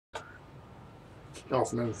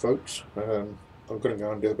Afternoon, folks. I'm going to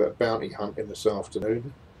go and do a bit of bounty hunting this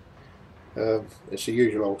afternoon. It's the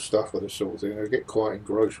usual old stuff with this sort of thing. I get quite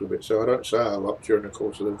engrossed with it, so I don't say a lot during the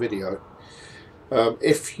course of the video.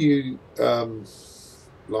 If you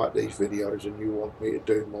like these videos and you want me to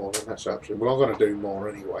do more, then that's absolutely... Well, I'm going to do more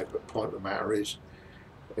anyway, but the point of the matter is,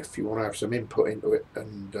 if you want to have some input into it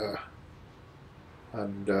and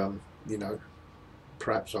you know,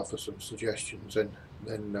 perhaps offer some suggestions, then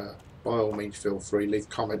by all means feel free, leave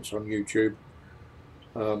comments on YouTube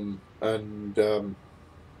and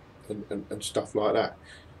stuff like that.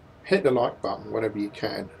 Hit the like button whenever you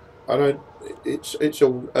can. I don't. It's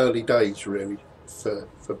all early days really for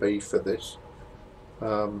me for this.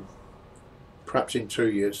 Perhaps in 2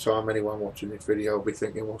 years' time, anyone watching this video will be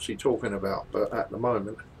thinking, "What's he talking about?" But at the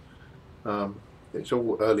moment, it's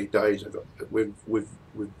all early days with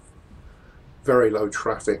very low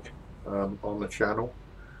traffic on the channel.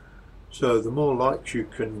 So the more likes you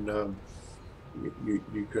can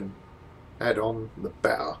you can add on, the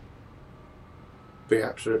better. Be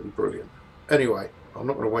absolutely brilliant. Anyway, I'm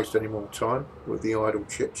not going to waste any more time with the idle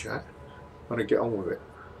chit chat. I'm going to get on with it.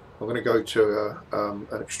 I'm going to go to an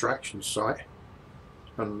extraction site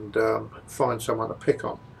and find someone to pick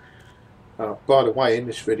on. By the way, in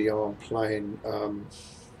this video I'm playing, I'm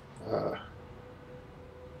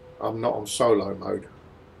not on solo mode,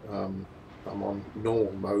 I'm on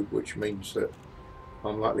normal mode, which means that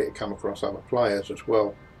I'm likely to come across other players as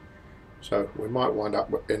well. So we might wind up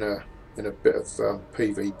in a bit of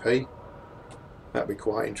PvP. That'd be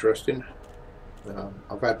quite interesting.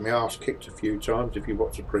 I've had my arse kicked a few times. If you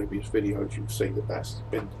watch the previous videos, you'll see that that's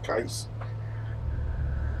been the case.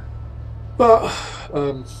 But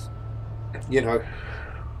you know,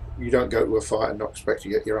 you don't go to a fight and not expect to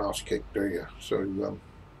get your arse kicked, do you? So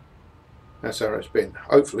that's how it's been.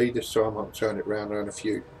 Hopefully this time I'll turn it around and earn a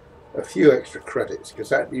few extra credits, because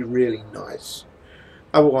that'd be really nice.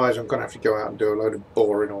 Otherwise I'm going to have to go out and do a load of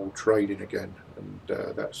boring old trading again, and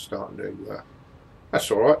that's starting to that's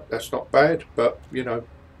alright, that's not bad, but you know,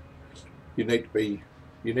 you need to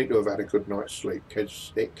have had a good night's sleep,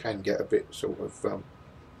 because it can get a bit sort of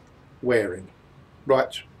wearing.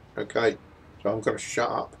 Right, okay, so I'm going to shut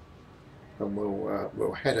up and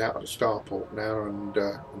we'll head out of the starport now and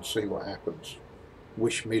see what happens.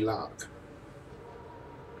 Wish me luck.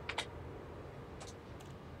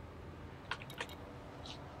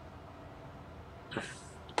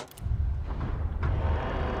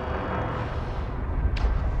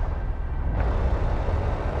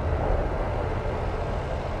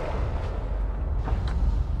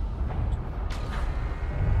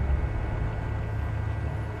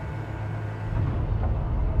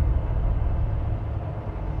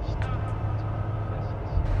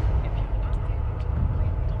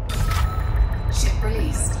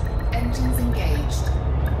 Released. Engines engaged.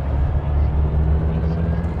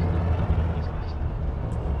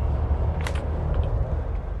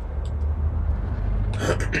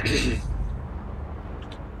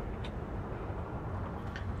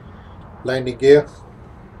 Landing gear.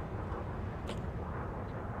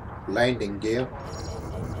 Landing gear.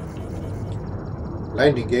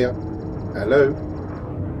 Landing gear. Hello.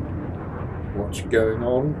 What's going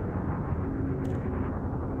on?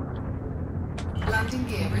 Landing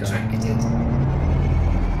gear retracted.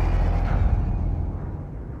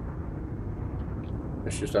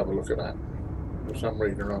 Let's just have a look at that. For some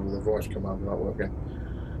reason or other, the voice command not working.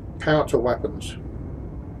 Power to weapons.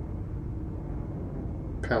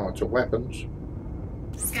 Power to weapons.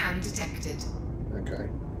 Scan detected. Okay.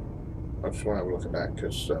 I just want to have a look at that,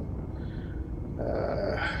 because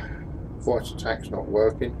voice attack's not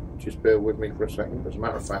working. Just bear with me for a second. As a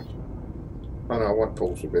matter of fact, oh no, I won't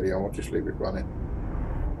pause the video, I'll just leave it running.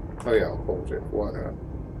 Oh yeah, I'll pause it. Why not?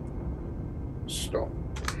 Stop.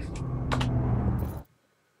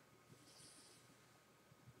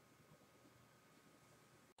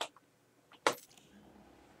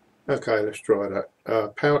 Okay, let's try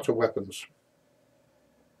that. Power to weapons.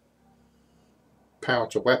 Power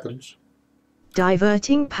to weapons.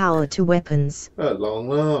 Diverting power to weapons. At long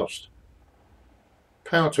last.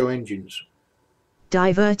 Power to engines.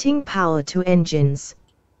 Diverting power to engines.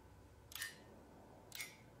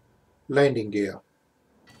 Landing gear.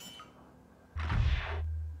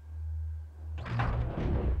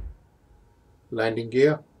 Landing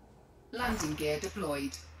gear. Landing gear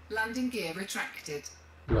deployed. Landing gear retracted.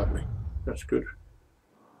 Lovely. That's good.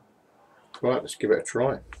 Right, let's give it a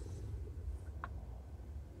try.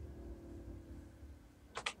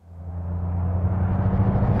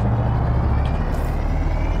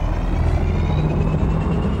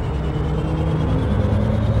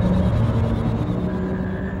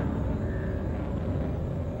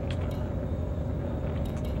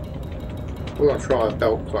 We're going to try a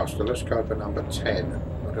belt cluster. Let's go for number 10.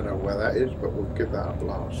 I don't know where that is, but we'll give that a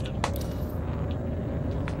blast.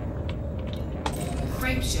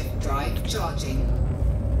 Frameshift drive charging.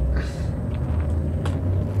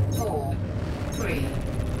 4, 3,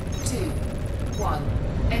 2, 1.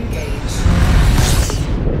 Engage.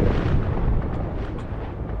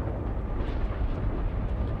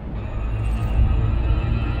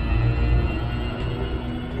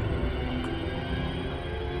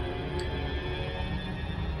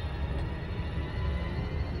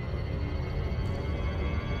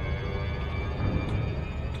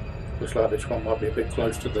 Looks like this one might be a bit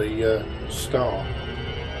close to the star,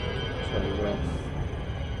 so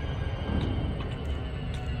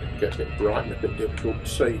get a bit bright and a bit difficult to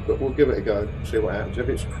see, but we'll give it a go, see what happens. If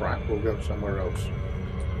it's crap, we'll go somewhere else.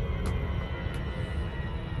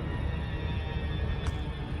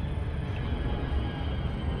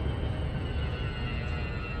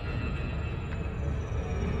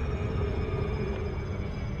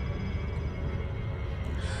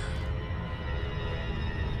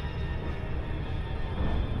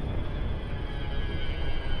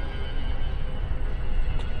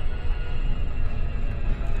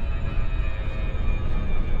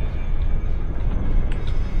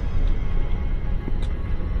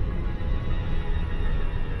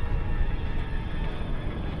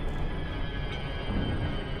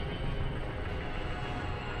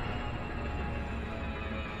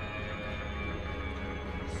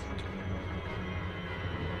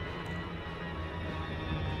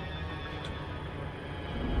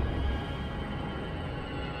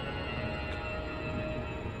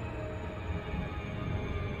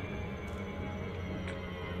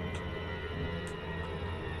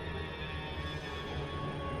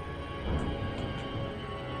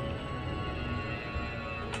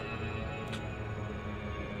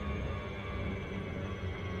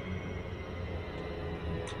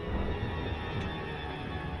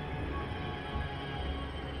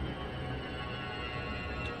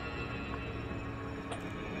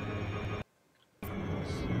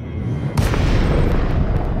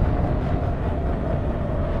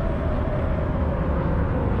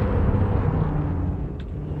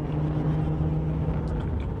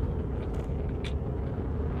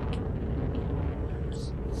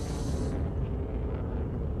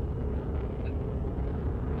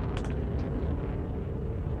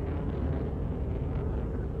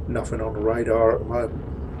 Nothing on the radar at the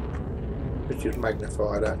moment. Let's just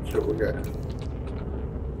magnify that, see what we get.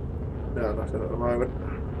 No, nothing at the moment.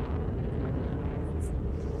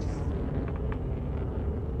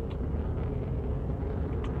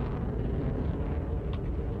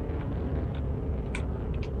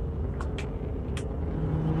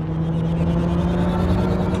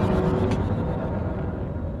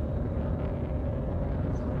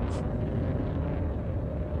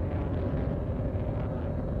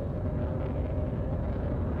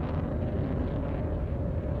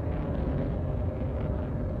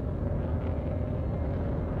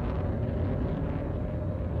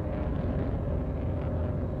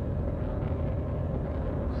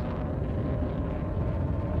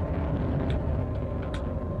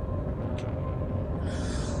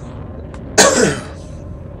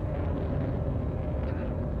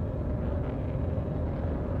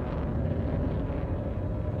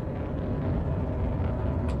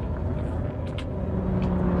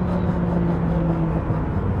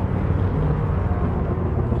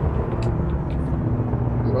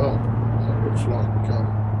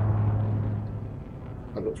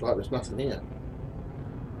 Looks like there's nothing here.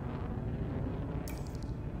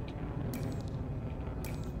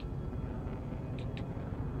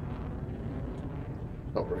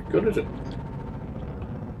 Not very good, is it?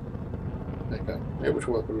 Okay, it was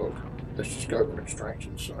worth a look. Let's just go to an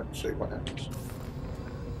extraction site and see what happens.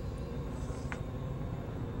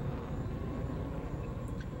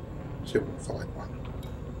 See if we can find one.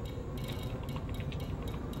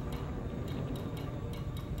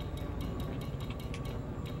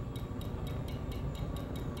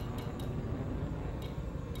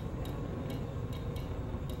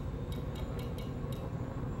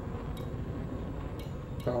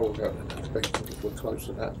 Oh, we'll go to the next big one if we're close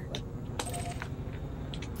to that anyway.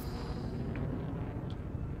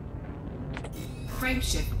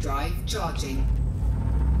 Frameshift drive charging.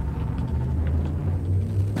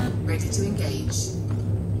 Ready to engage.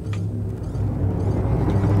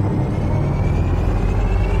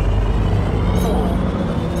 4,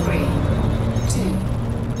 3, 2,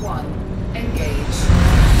 1. Engage.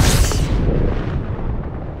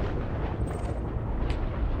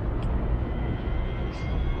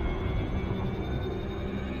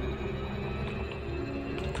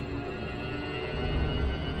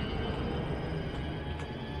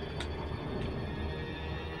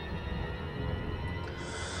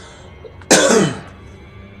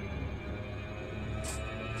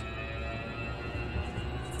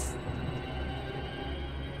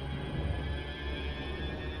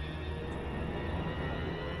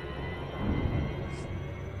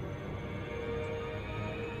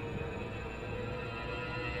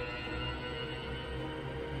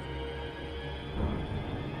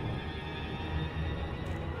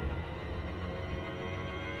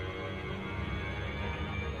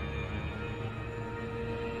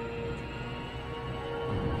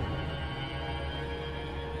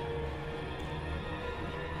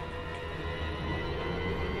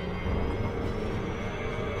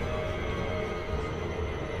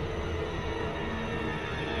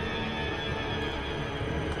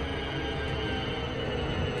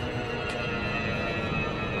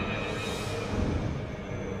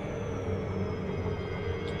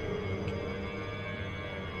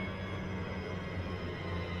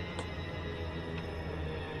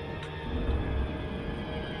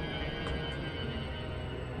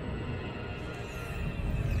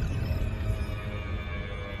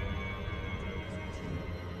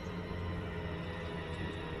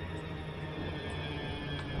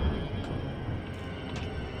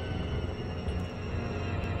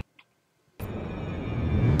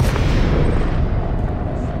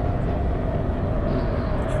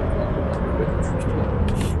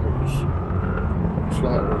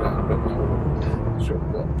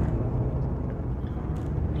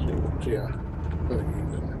 Who are you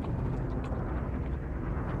then?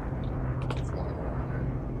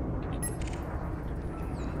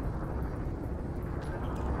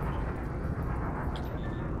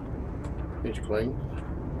 It's clean.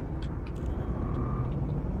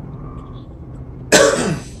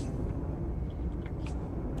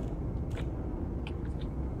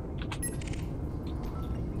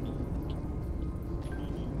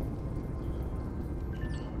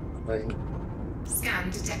 Clean. Scan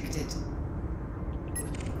detected.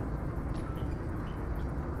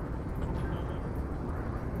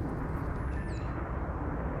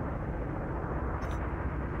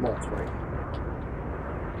 More clean.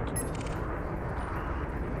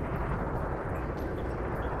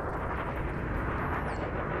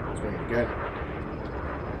 Clean again.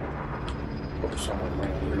 Probably someone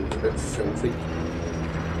around here who's a bit filthy.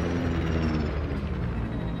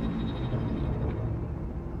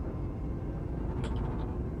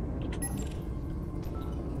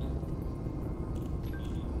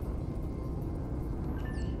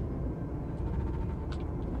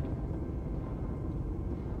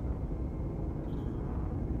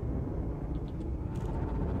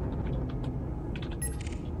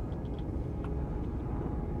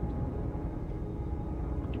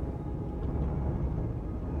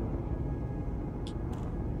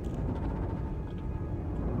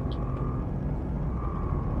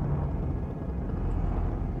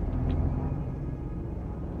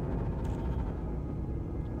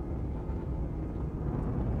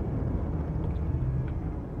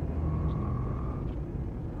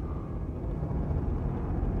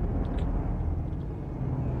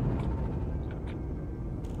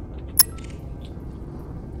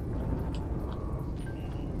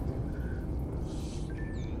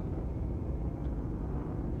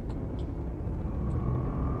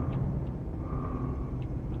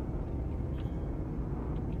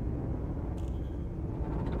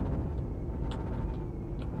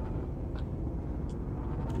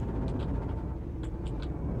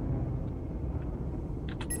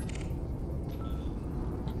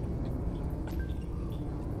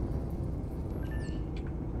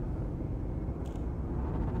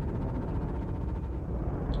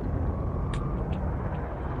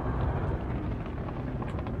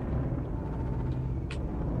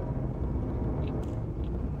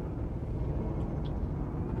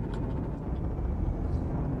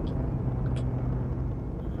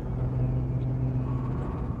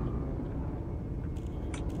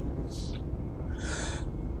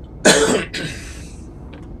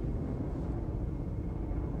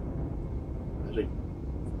 Is he?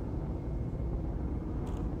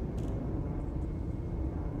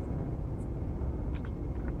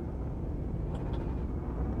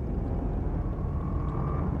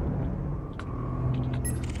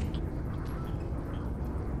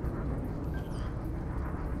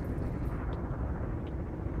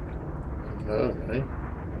 No, eh?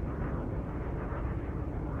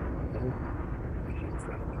 No. He's in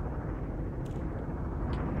front of me.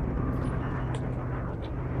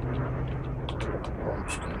 I'm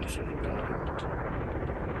just going to sit down.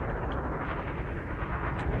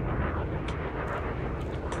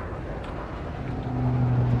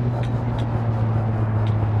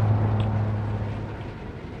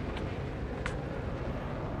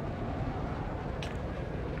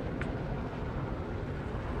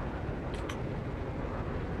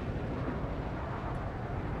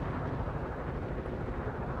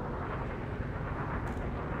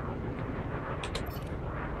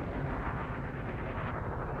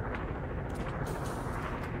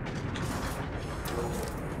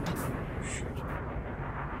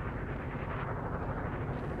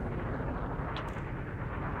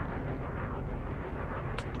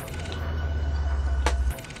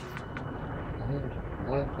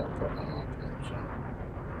 Why has that got an arc inside?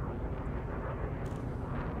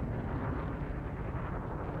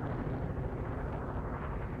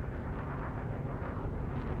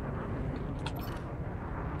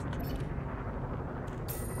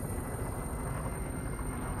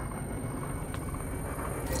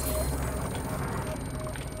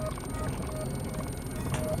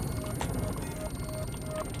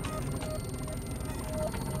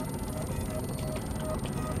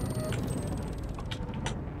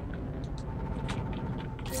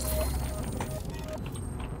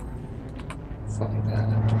 Funny that.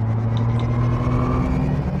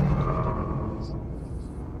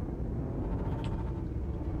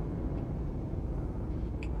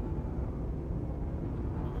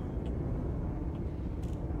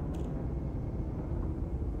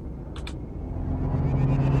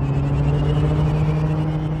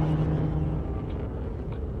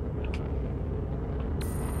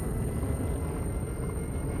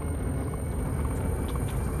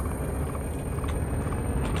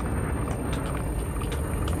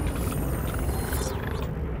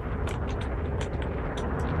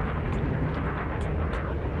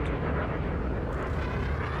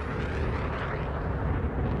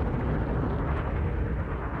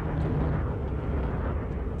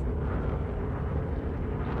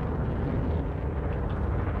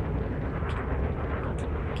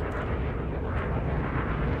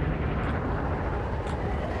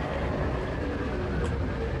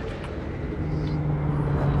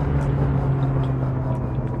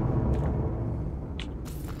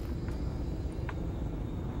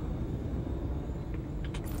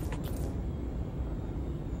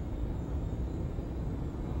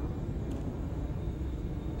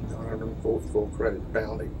 44 credit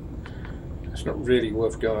bounty. It's not really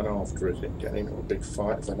worth going after, is it? Getting into a big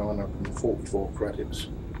fight for 944 credits.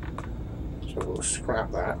 So we'll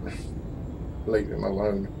scrap that. Leave him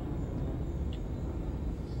alone.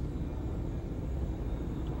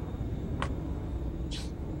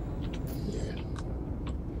 Yeah.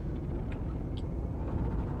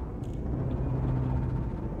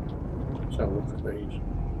 Let's have a look at these.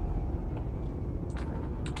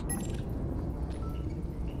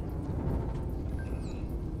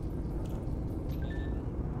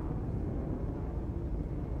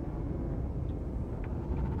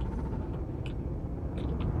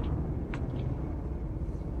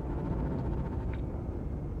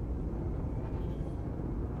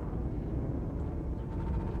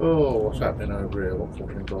 Oh, what's happening over here? What can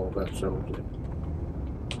we involve ourselves in?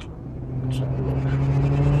 Let's have a look.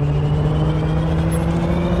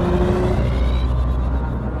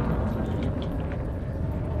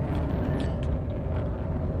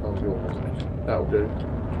 Oh, you're right. That'll do.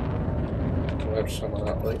 We'll have some of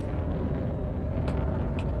that later.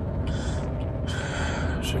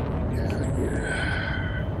 So, yeah.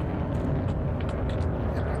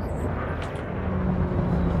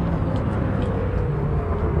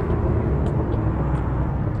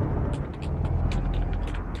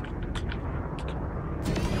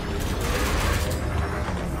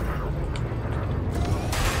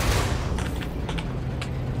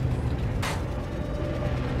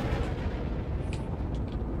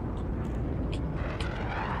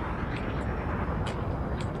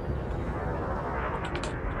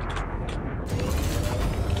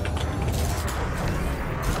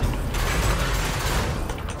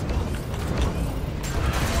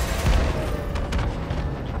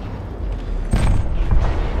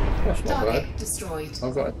 Target destroyed.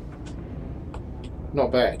 I've got it.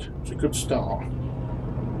 Not bad. It's a good start.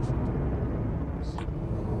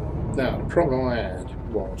 Now, the problem I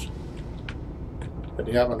had was that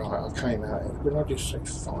the other night I came out here. Did I just see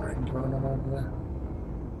firing going on over there?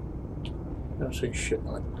 I don't see shit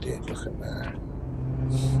I did. Look at that.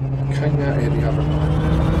 I came out here the other night.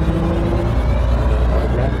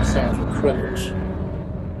 I ran 1,000 credits.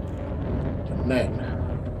 And then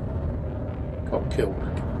got killed.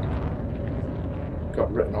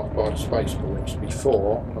 Got written off by the Space Marines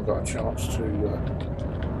before I got a chance to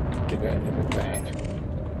get into the back.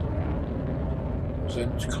 Then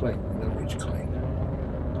it's clean, you know it's clean.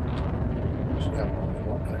 It's the other one we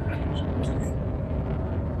want there.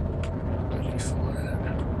 Where's he firing at?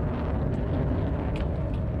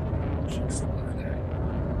 Where's he firing at?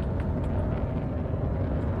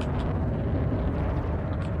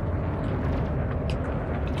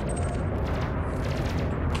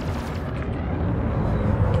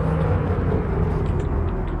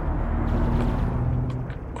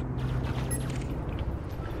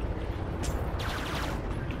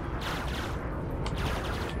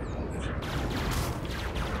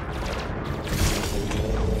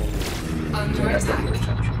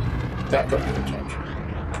 That got your attention.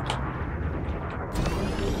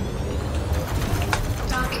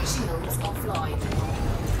 Target shields offline.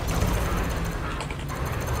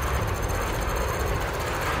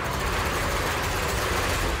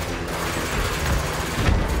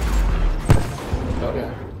 Oh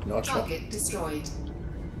yeah, nice shot. Target destroyed.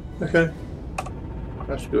 Okay,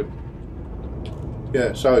 that's good.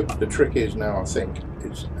 Yeah, so the trick is now, I think,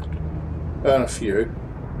 is earn a few,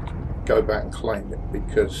 go back and claim it,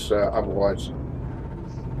 because otherwise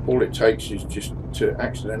all it takes is just to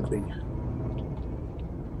accidentally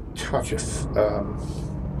touch a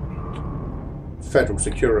federal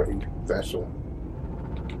security vessel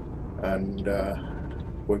and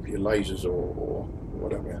with your lasers or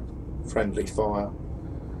whatever, friendly fire,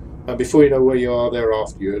 and before you know where you are, they're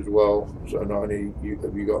after you as well. So not only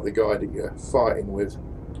have you got the guy that you're fighting with,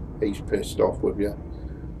 he's pissed off with you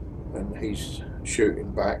and he's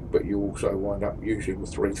shooting back, but you also wind up usually with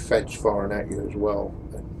 3 feds firing at you as well,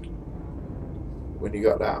 and when you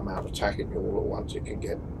got that amount attacking you all at once, it can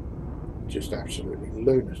get just absolutely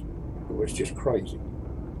lunatic. It was just crazy.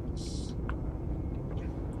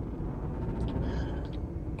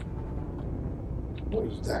 What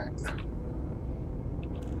is that?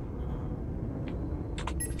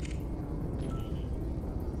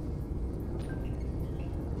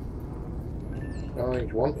 Oh,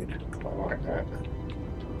 he's wanted. I like that.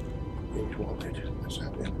 He's wanted. Let's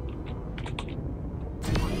have him.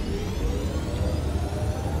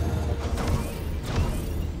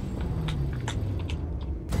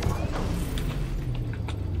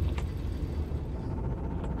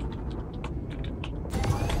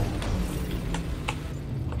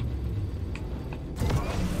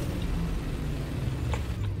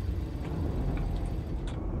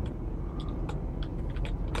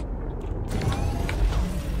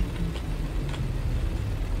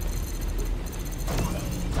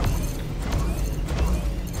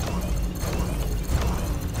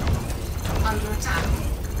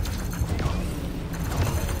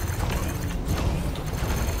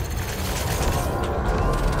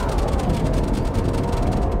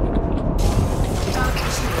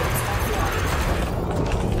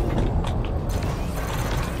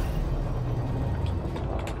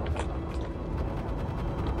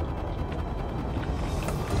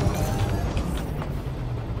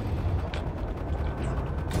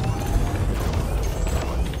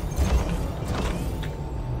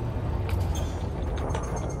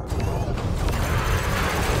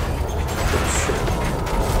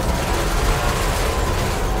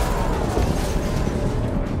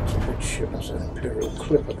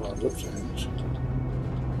 clipper by the looks of things.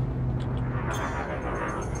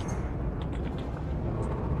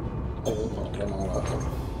 Oh, not done all that one.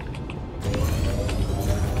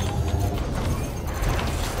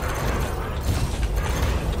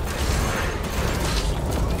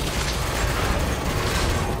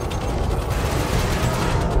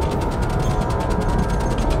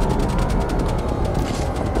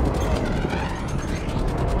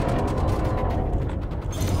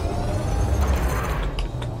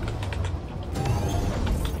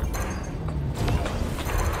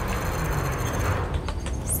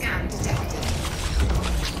 Scan detected.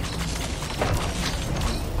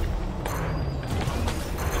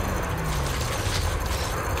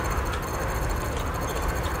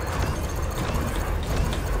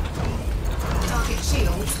 Target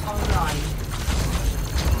shields online.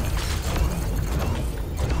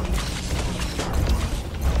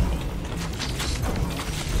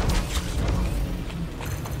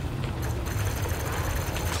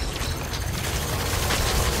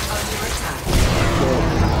 Under attack.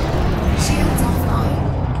 Shields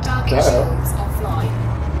offline. Target Uh-oh. shields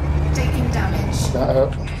offline. Taking damage. That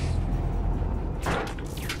up.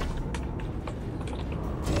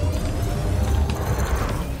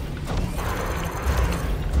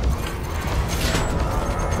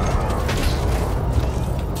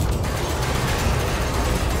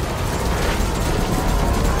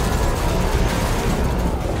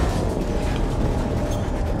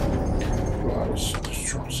 Right, let's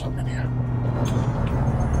try something here.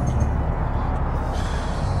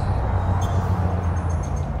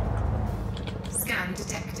 Scan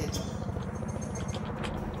detected.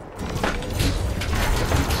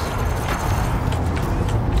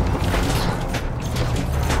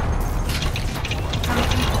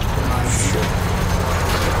 Canopy compromised.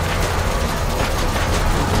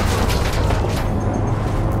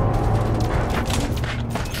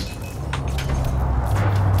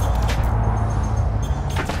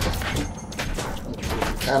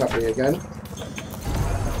 Canopy again.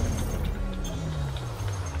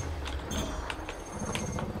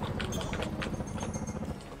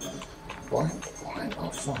 Why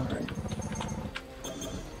not firing?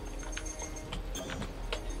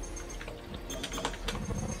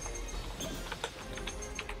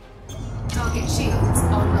 Target shields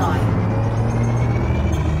online.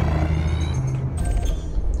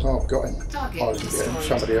 Oh, I've got him. Target Oh, yeah, destroyed.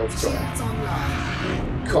 somebody else got him. Shields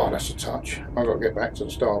online. God, that's a touch. I've got to get back to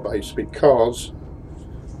the star base because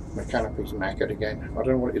my canopy's knackered again. I don't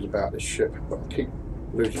know what it is about this ship, but I keep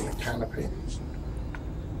losing the canopy.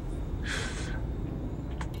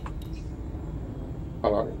 I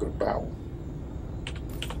like a good battle.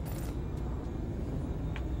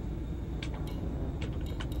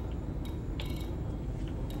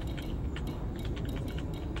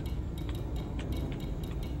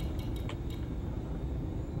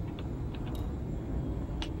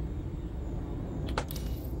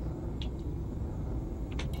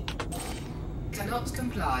 Cannot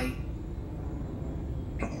comply.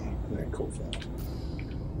 Yeah, cool.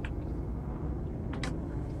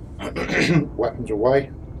 Weapons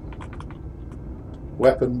away.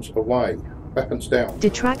 Weapons away. Weapons down.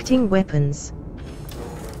 Detracting weapons.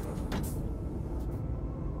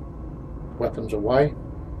 Weapons away.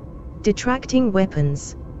 Detracting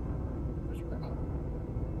weapons.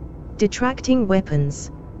 Detracting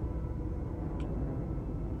weapons.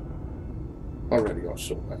 I really got to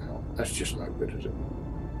sort that out. That's just no good, is it?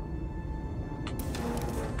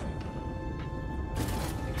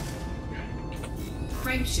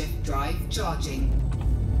 Frameshift drive charging.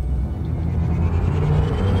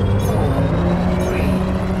 4, 3,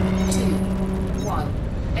 2, 1.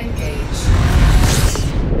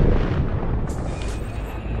 Engage.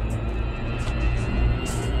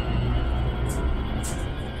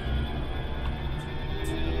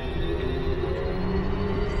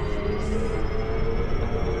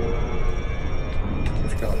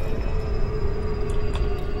 Let's go.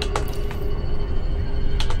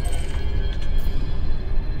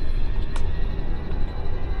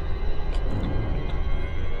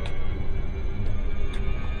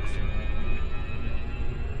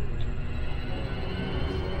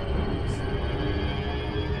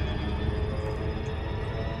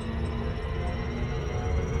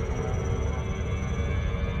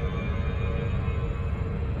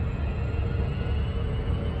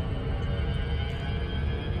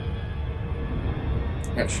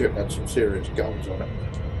 That ship had some serious guns on it.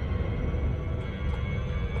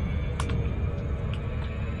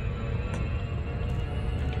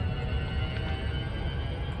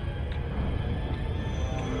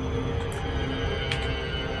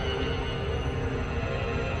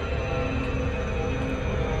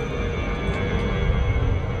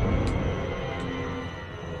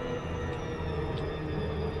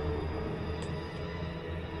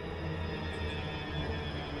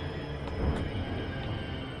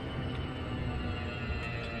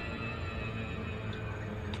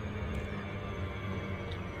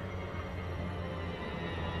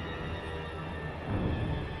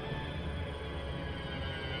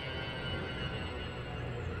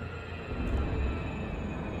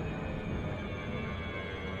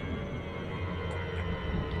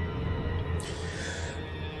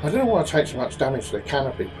 I don't know why I take so much damage to the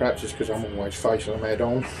canopy. Perhaps it's because I'm always facing them head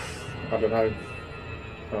on. I don't know.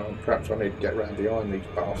 Perhaps I need to get round behind these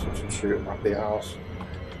bastards and shoot them up the arse.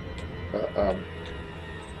 But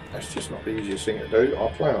that's just not the easiest thing to do. I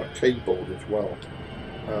play on a keyboard as well.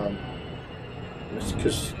 It's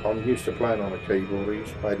because I'm used to playing on a keyboard. I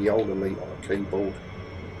used to play the old Elite on a keyboard.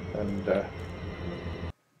 And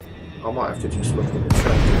I might have to just look into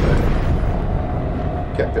changing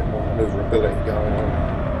that. Get a bit more manoeuvrability going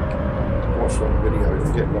on. Watch some videos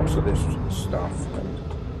and get lots of this stuff. And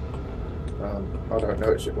I don't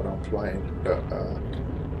notice it when I'm playing, but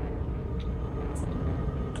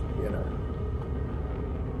you know,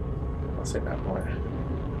 I think that might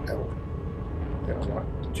help. You know, I might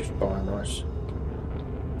just buy a nice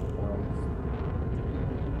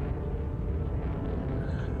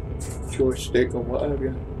joystick or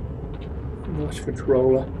whatever, nice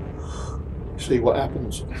controller. See what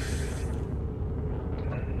happens.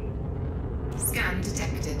 Scan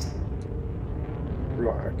detected.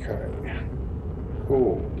 Right, okay.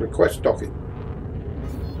 Oh, request docking.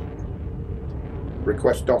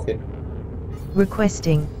 Request docking.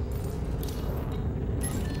 Requesting.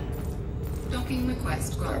 Docking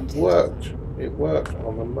request That granted. worked. It worked.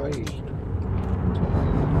 I'm amazed.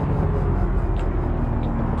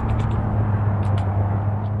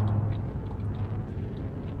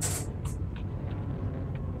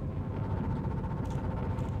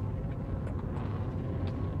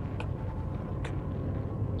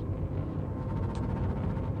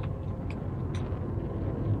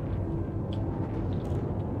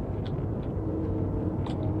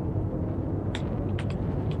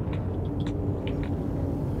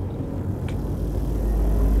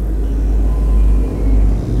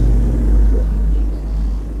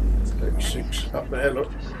 Up there, look,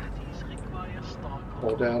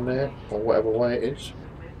 or down there, or whatever way it is.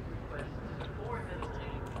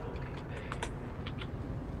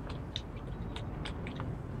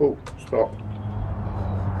 Oh, stop.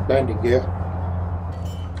 Landing gear.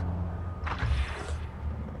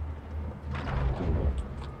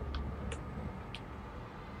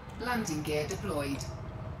 Landing gear deployed.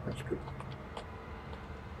 That's good.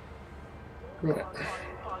 Right.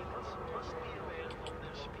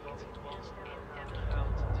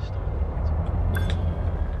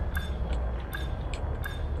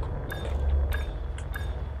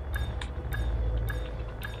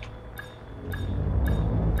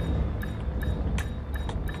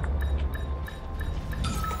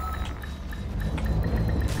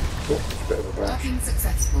 Oh, it's a bit of a bash. Docking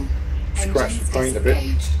successful. Scratch the Engines paint a bit.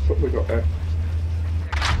 disengaged. What we got there?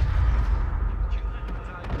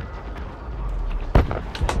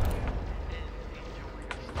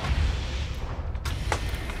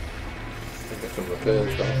 Get some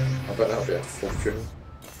repairs done. I bet that'll be a fortune.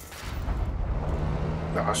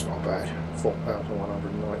 No, that's not bad.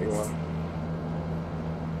 4,191.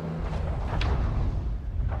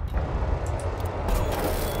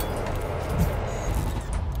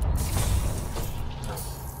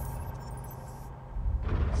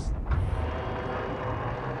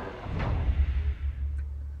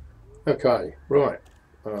 Okay, right.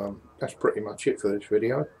 That's pretty much it for this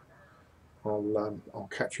video. I'll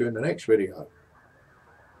catch you in the next video,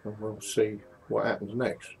 and we'll see what happens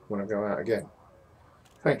next when I go out again.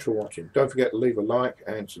 Thanks for watching. Don't forget to leave a like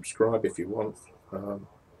and subscribe if you want,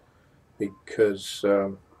 because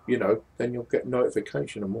you know, then you'll get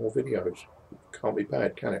notification of more videos. Can't be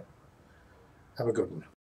bad, can it? Have a good one.